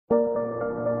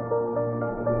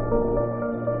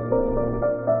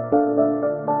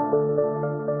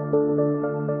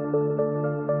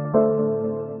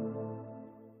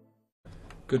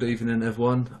Good evening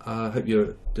everyone, I hope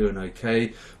you're doing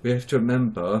okay. We have to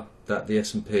remember that the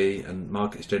S&P and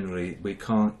markets generally, we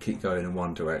can't keep going in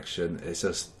one direction. It's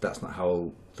just, that's not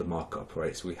how the market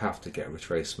operates. We have to get a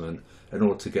retracement in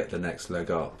order to get the next leg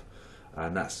up,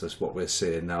 and that's just what we're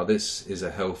seeing now. This is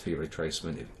a healthy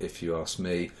retracement if you ask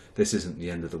me. This isn't the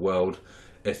end of the world.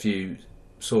 If you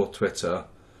saw Twitter,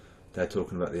 they're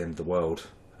talking about the end of the world,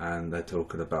 and they're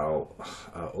talking about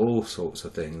all sorts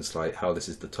of things like how this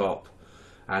is the top,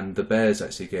 and the bears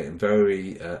actually getting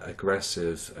very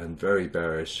aggressive and very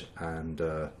bearish, and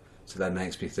so that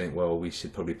makes me think, well, we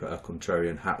should probably put our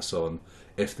contrarian hats on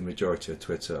if the majority of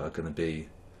Twitter are going to be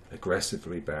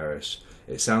aggressively bearish.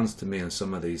 It sounds to me in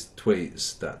some of these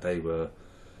tweets that they were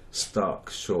stuck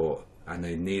short and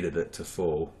they needed it to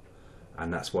fall,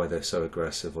 and that's why they're so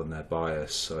aggressive on their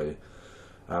bias. So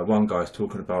one guy's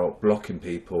talking about blocking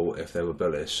people if they were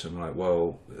bullish. I'm like,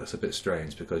 well, that's a bit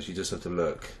strange, because you just have to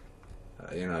look,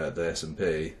 at the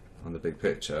S&P on the big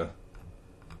picture,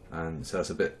 and so it's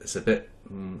a bit.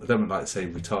 I don't like to say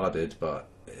retarded, but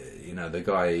the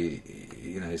guy,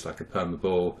 he's like a perma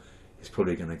bull. He's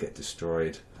probably going to get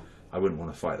destroyed. I wouldn't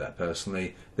want to fight that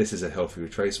personally. This is a healthy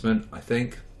retracement, I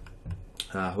think.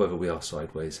 However, we are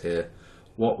sideways here.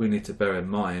 What we need to bear in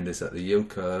mind is that the yield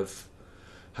curve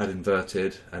had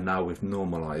inverted and now we've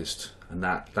normalized, and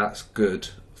that's good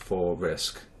for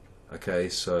risk. Okay,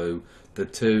 so the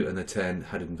 2 and the 10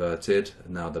 had inverted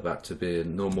and now they're back to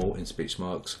being normal in speech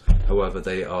marks. However,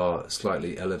 they are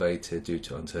slightly elevated due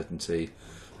to uncertainty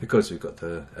because we've got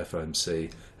the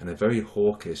FOMC and a very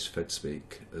hawkish Fed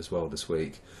speak as well this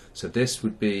week. So this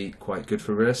would be quite good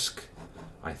for risk,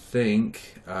 I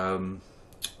think. I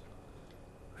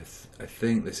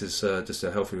think this is just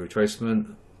a healthy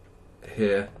retracement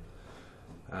here,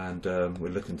 and we're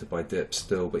looking to buy dips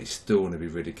still, but you still want to be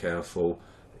really careful.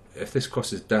 If this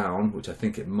crosses down, which I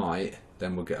think it might,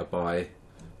 then we'll get a buy,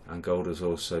 and gold is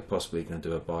also possibly going to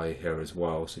do a buy here as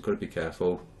well, so you've got to be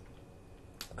careful.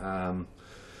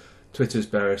 Twitter's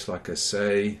bearish, like I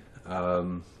say.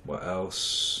 What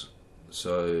else?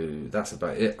 So that's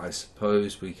about it, I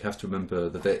suppose. We have to remember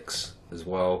the VIX as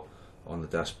well on the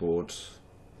dashboard.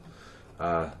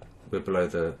 We're below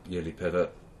the yearly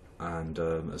pivot, and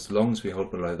as long as we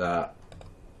hold below that,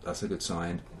 that's a good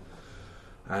sign.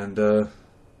 And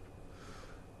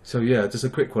so yeah, just a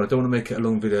quick one. I don't want to make it a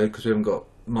long video because we haven't got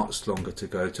much longer to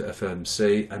go to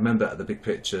FOMC. And remember, at the big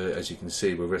picture, as you can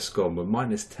see, we're risk on. We're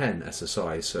minus 10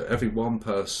 SSI, so every one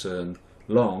person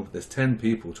long, there's 10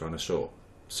 people trying to short.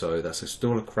 So that's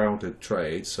still a crowded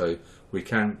trade, so we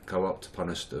can go up to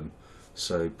punish them.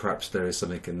 So perhaps there is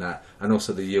something in that. And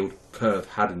also the yield curve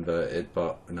had inverted,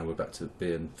 but now we're back to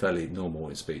being fairly normal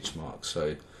in speech marks.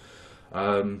 So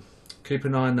keep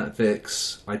an eye on that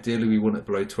VIX. Ideally we want it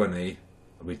below 20.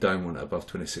 We don't want it above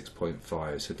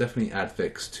 26.5. So definitely add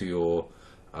VIX to your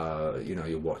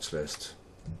your watch list.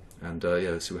 And yeah,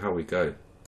 let's see how we go.